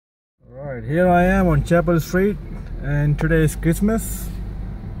Alright, here I am on Chapel Street, and today is Christmas,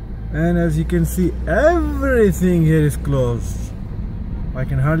 and as you can see, everything here is closed. I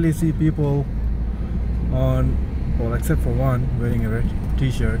can hardly see people on, well, except for one wearing a red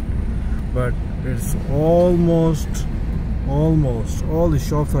t-shirt, but it's almost all the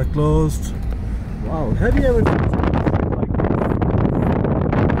shops are closed. Wow, have you ever seen something like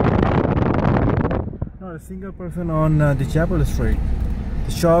this? Not a single person on the Chapel Street.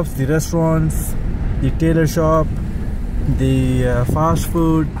 The shops, the restaurants, the tailor shop, the fast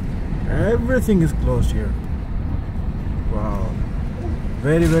food, everything is closed here. Wow,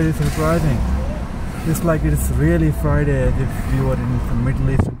 very surprising. It's like it's really Friday, as if we were in some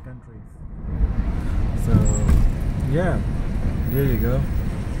Middle Eastern countries. So yeah, there you go.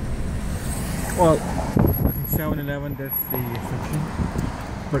 Well, I think 7-Eleven, that's the exception,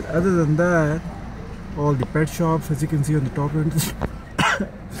 but other than that, all the pet shops, as you can see on the top end,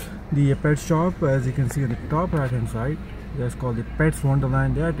 the pet shop, as you can see on the top right hand side, that's called the Pets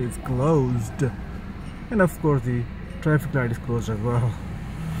Wonderland, that is closed, and of course the traffic light is closed as well.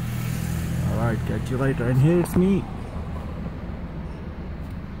 Alright, catch you later, and here it's me.